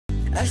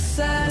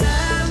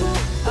Assalamu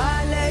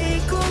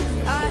alaikum,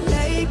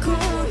 alaikum,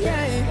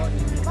 yeah.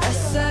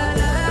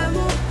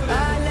 Assalamu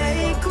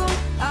alaikum,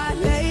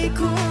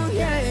 alaikum,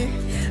 yeah.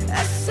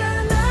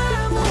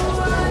 Assalamu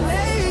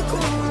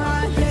alaikum,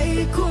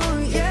 alaikum,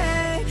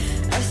 yeah.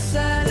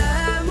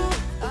 Assalamu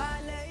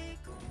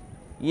alaikum.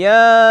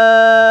 يا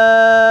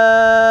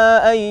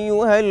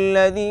أيها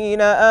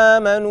الذين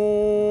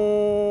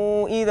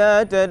آمنوا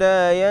إذا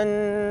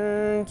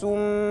تداينتم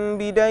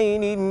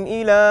بدين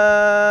إلى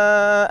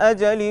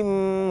أجل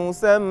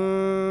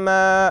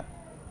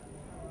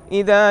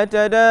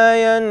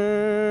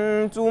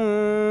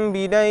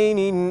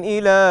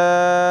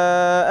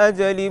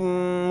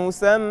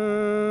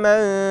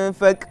مسمى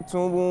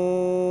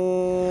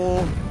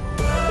فاكتبوه.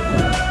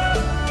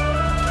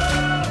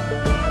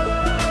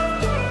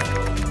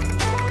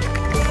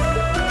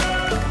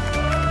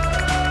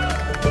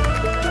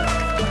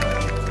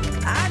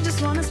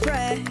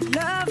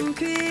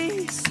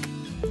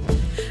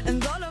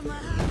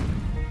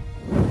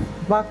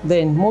 Back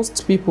then,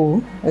 most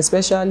people,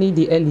 especially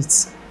the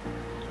elites,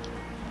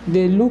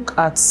 they look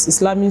at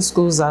Islamic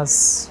schools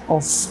as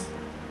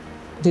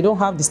they don't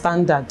have the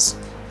standard.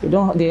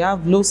 They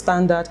have low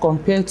standard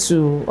compared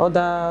to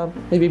other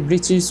maybe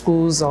British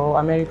schools or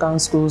American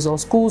schools or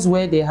schools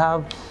where they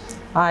have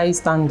high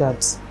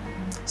standards.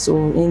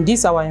 So in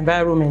this our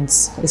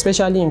environments,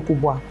 especially in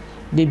Kubwa,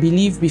 they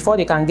believe before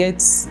they can get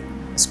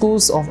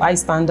schools of high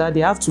standard,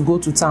 they have to go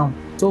to town.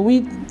 So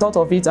we thought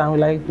of it and we're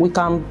like, we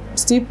can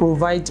still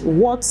provide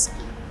what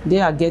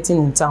they are getting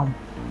in town.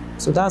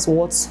 So that's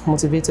what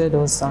motivated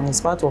us, and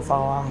it's part of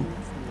our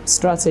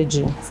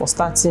strategy for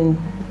starting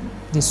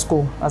the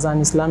school as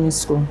an Islamic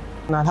school.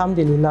 And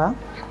Alhamdulillah,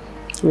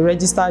 we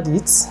registered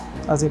it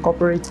as a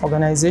corporate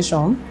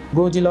organization,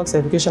 Goldilocks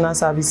Educational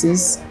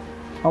Services,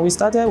 and we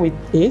started with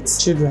 8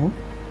 children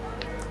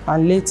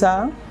and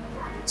later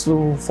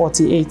to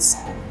 48,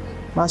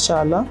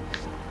 mashallah.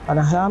 And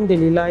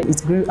Alhamdulillah,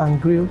 it grew and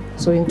grew.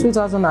 So in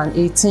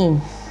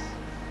 2018,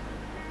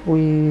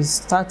 we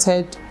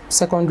started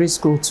secondary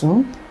school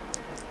too,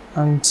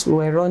 and we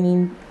were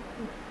running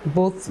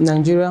both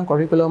Nigerian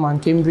curriculum and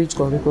Cambridge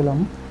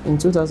curriculum. In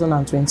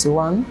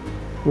 2021,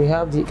 we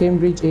have the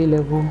Cambridge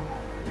A-level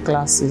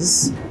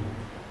classes.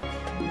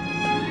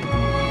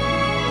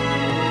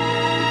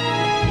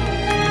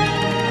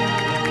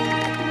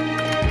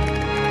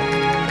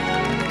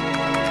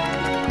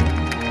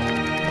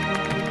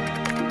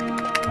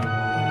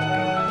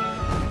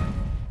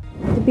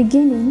 At the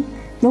beginning,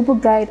 Noble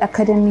Guide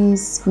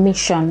Academy's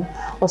mission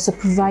was to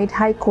provide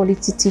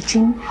high-quality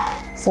teaching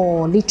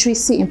for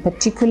literacy in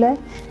particular,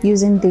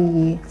 using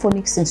the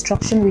phonics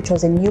instruction, which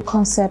was a new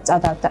concept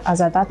at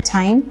that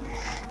time,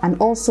 and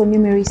also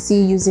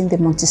numeracy using the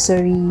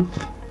Montessori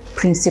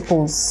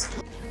principles.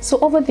 So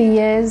over the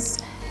years,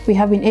 we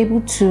have been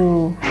able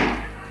to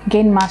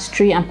gain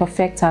mastery and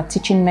perfect our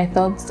teaching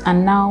methods,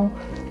 and now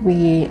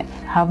we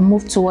have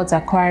moved towards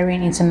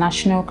acquiring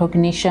international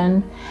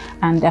recognition,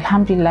 and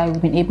Alhamdulillah,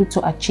 we've been able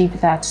to achieve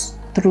that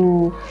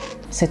through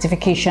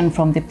certification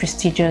from the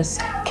prestigious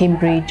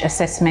Cambridge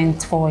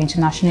Assessment for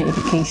International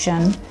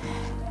Education,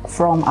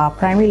 from our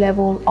primary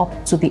level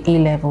up to the A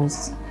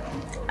levels.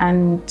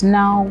 And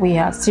now we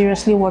are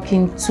seriously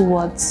working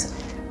towards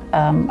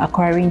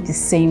acquiring the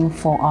same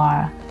for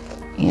our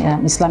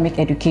Islamic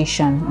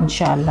education,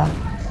 inshallah.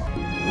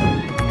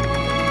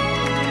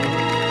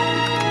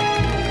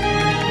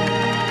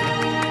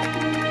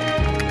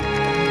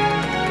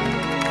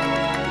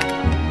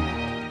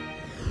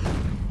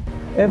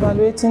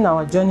 Evaluating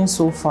our journey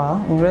so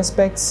far in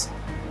respect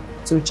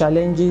to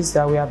challenges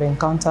that we have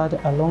encountered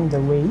along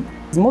the way.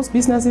 Most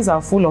businesses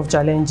are full of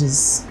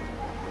challenges,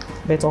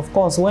 but of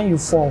course, when you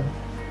fall,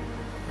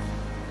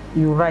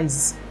 you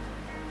rise.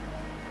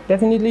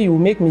 Definitely you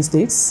make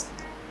mistakes,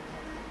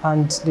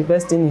 and the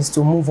best thing is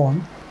to move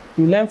on.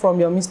 You learn from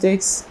your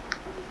mistakes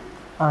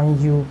and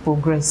you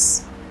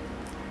progress.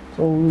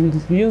 So we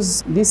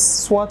use this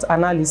SWOT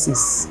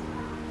analysis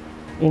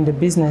in the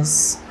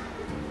business.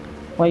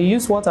 When you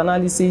use SWOT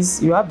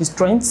analysis, you have the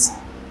strengths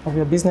of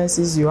your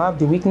businesses, you have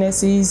the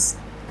weaknesses,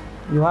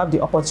 you have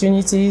the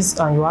opportunities,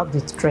 and you have the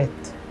threat.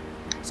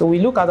 So we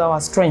look at our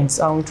strengths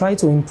and we try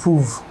to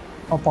improve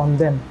upon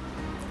them.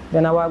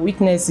 Then our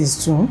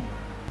weaknesses too,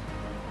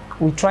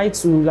 we try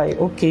to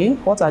okay,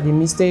 what are the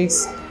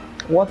mistakes?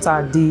 What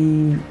are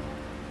the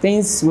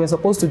things we're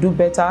supposed to do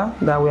better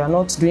that we are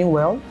not doing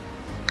well?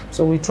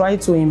 So we try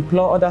to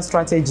employ other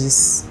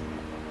strategies.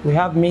 We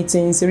have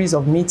meetings, series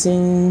of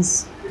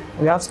meetings,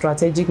 we have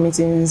strategic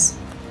meetings.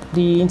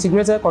 The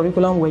integrated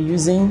curriculum we're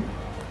using,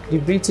 the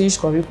British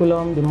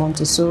curriculum, the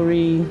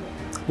Montessori,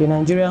 the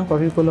Nigerian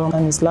curriculum,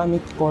 and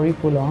Islamic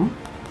curriculum.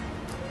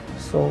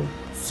 So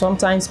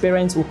sometimes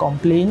parents will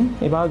complain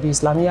about the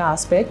Islamic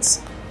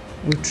aspects.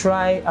 We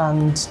try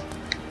and,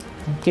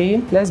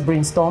 okay, let's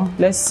brainstorm,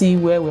 let's see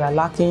where we are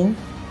lacking,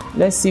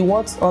 let's see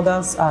what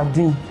others are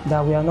doing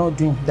that we are not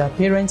doing, that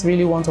parents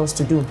really want us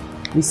to do.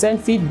 We send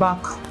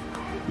feedback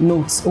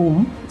notes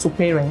home to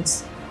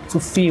parents to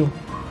feel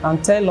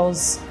and tell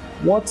us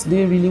what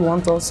they really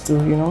want us to,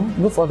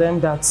 do for them,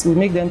 that we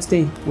make them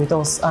stay with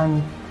us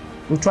and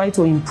we try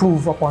to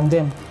improve upon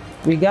them.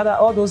 We gather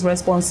all those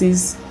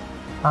responses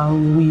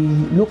and we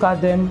look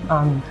at them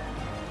and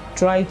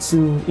try to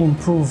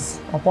improve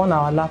upon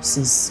our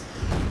lapses.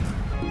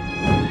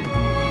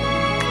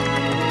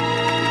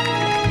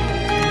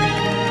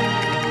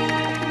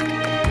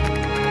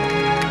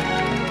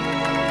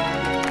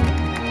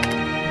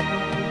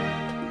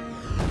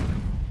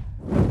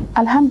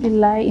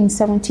 Alhamdulillah, in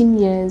 17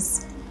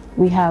 years,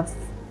 we have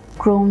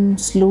grown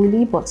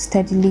slowly but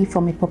steadily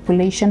from a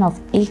population of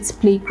 8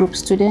 playgroup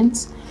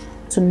students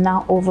to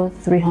now over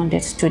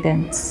 300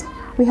 students.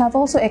 We have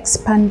also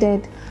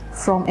expanded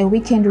from a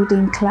weekend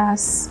reading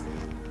class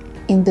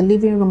in the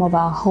living room of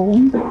our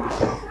home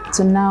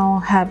to now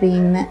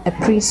having a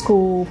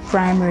preschool,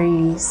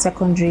 primary,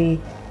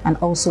 secondary, and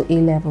also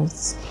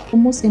A-levels.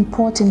 Most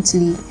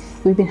importantly,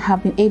 we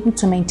have been able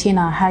to maintain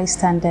our high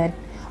standard,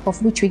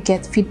 of which we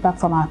get feedback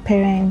from our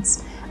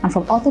parents and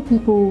from other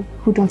people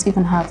who don't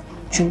even have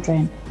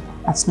children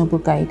at Noble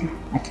Guide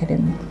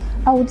Academy.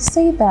 I would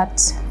say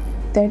that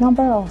there are a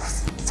number of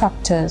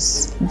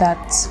factors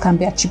that can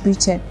be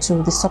attributed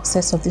to the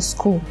success of the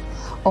school,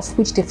 of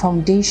which the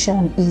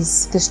foundation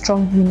is the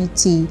strong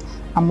unity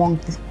among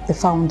the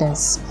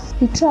founders.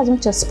 We try as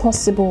much as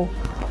possible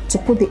to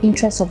put the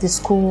interests of the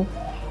school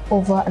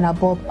over and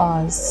above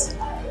ours,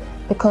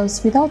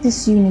 because without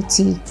this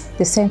unity,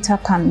 the center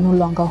can no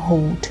longer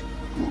hold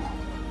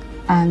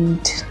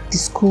and the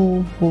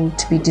school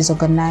would be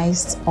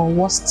disorganized, or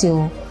worse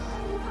still,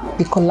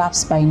 be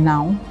collapsed by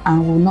now,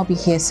 and will not be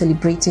here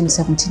celebrating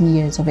 17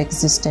 years of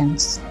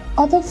existence.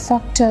 Other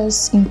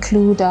factors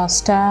include our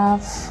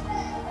staff,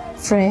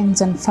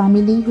 friends and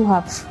family who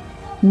have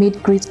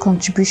made great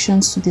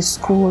contributions to the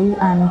school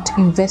and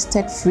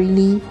invested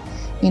freely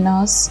in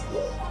us,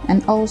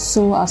 and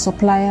also our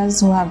suppliers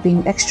who have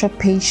been extra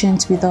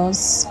patient with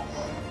us.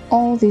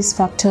 All these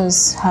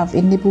factors have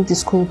enabled the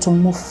school to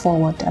move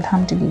forward,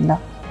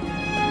 alhamdulillah.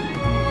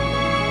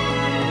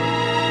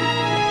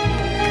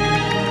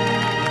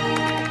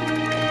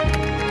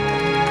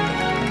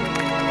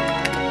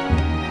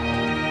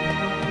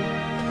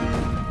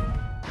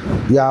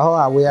 We are all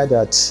aware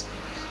that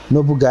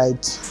Noble Guide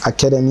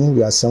Academy,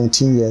 we are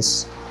 17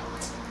 years,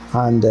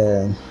 and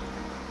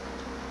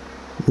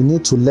we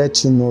need to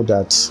let you know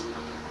that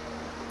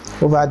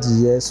over the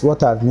years,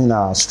 what has been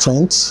our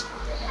strength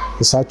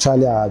is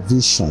actually our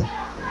vision.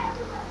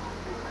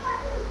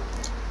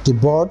 The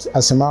board,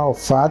 as a matter of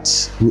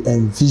fact, we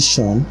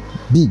envision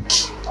big,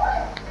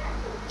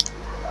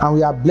 and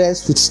we are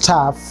blessed with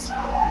staff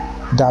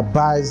that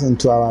buys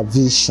into our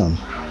vision.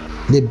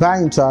 They buy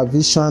into our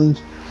vision,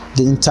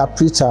 they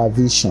interpret our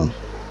vision.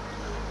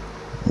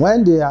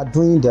 When they are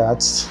doing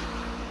that,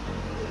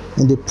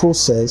 in the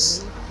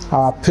process,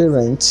 our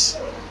parents,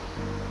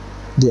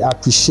 they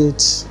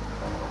appreciate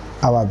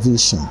our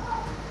vision.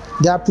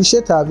 They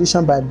appreciate our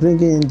vision by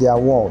bringing in their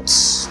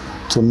words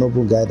to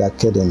Noble Guide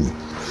Academy.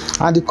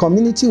 And the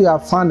community we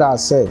have found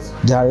ourselves,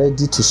 they are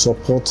ready to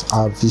support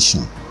our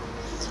vision.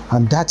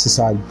 And that is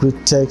our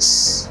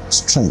greatest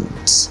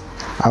strength.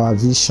 Our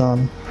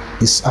vision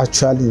is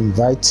actually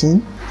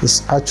inviting,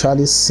 it's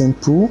actually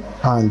simple,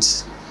 and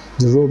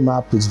the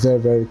roadmap is very,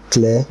 very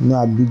clear,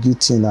 no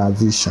ambiguity in our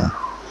vision,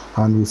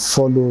 and we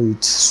follow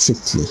it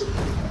strictly.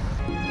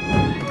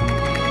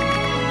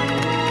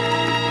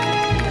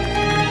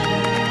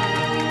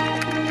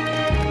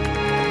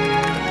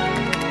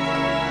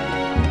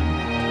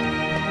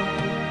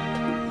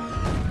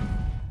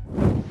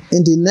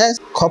 In the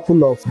next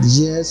couple of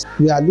years,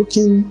 we are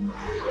looking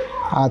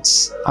at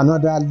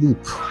another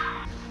leap.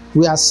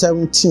 We are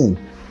 17.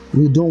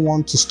 We don't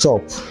want to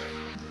stop.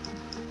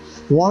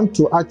 We want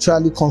to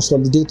actually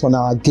consolidate on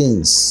our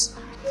gains.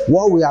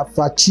 What we have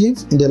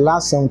achieved in the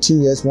last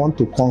 17 years, we want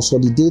to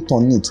consolidate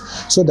on it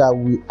so that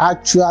we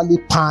actually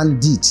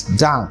pound it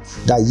down,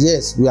 that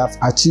yes, we have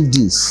achieved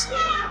this.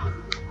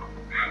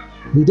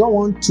 We don't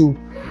want to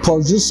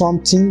pursue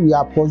something. We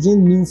are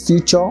pursuing new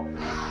future,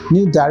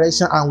 new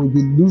direction, and we'll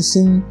be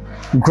losing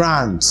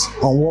ground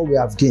on what we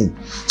have gained.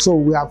 So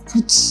we have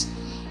put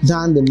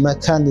down the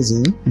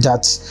mechanism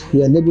that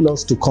will enable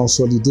us to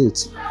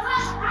consolidate.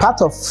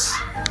 Part of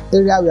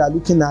area we are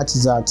looking at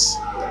is that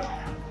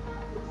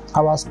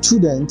our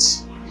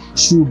students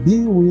should be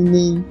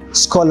winning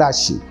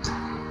scholarship.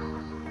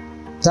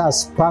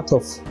 That's part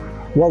of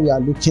what we are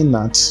looking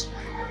at.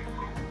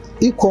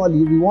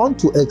 Equally, we want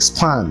to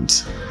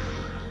expand.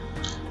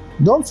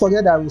 Don't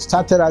forget that we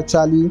started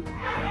actually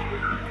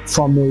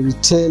from a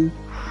retail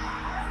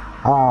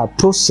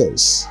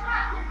process.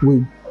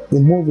 We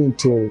move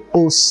into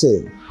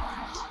wholesale.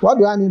 What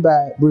do I mean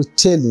by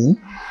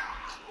retailing?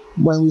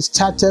 When we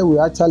started, we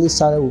actually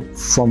started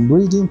from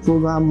reading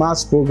program,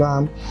 maths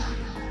program,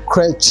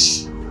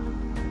 crèche.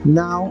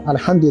 Now,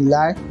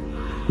 alhamdulillah,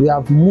 we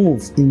have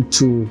moved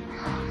into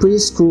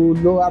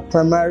preschool, lower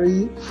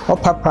primary,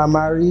 upper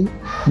primary,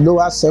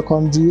 lower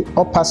secondary,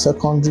 upper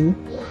secondary,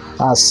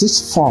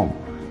 sixth form.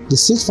 The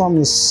sixth form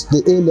is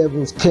the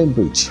A-levels,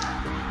 Cambridge.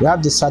 We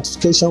have the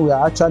certification. We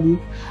are actually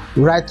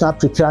right now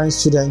preparing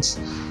students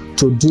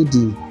to do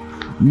the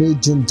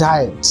May-June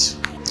diet.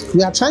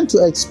 We are trying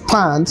to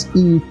expand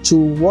into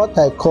what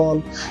I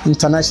call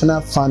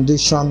International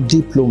Foundation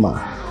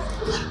Diploma.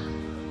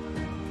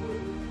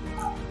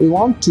 We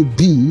want to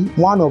be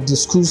one of the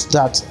schools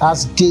that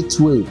has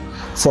gateway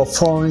for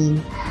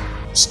foreign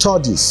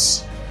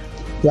studies.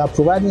 We are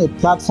providing a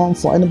platform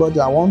for anybody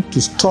that wants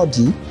to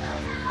study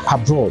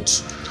abroad.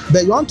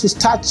 But you want to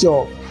start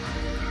your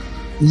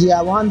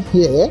year one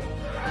here,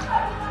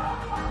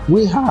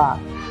 we are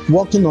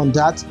working on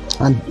that,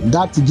 and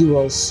that will give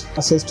us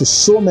access to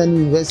so many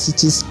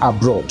universities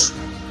abroad.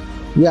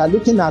 We are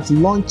looking at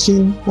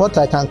launching what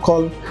I can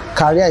call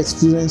career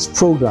experience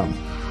program.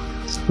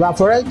 We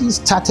have already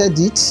started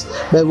it,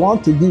 but we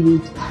want to give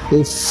it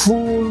a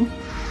full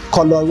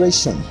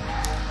coloration.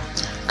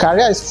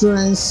 Career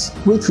experience,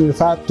 which we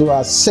refer to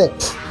as CEP,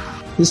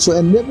 is to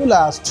enable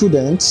our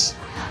students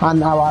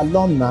and our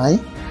alumni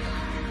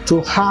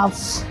to have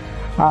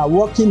a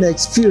working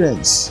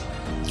experience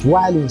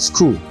while in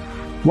school.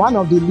 One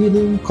of the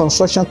leading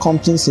construction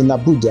companies in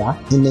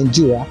Abuja, in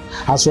Nigeria,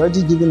 has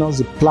already given us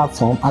the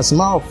platform. As a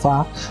matter of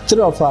fact,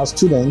 3 of our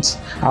students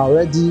are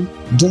already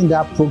doing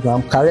that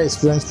program, career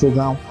experience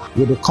program,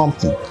 with the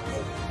company.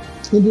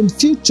 In the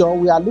future,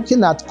 we are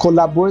looking at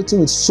collaborating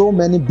with so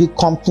many big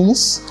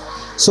companies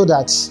so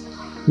that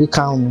we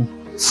can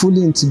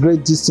fully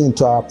integrate this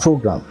into our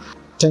program.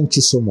 Thank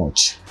you so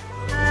much.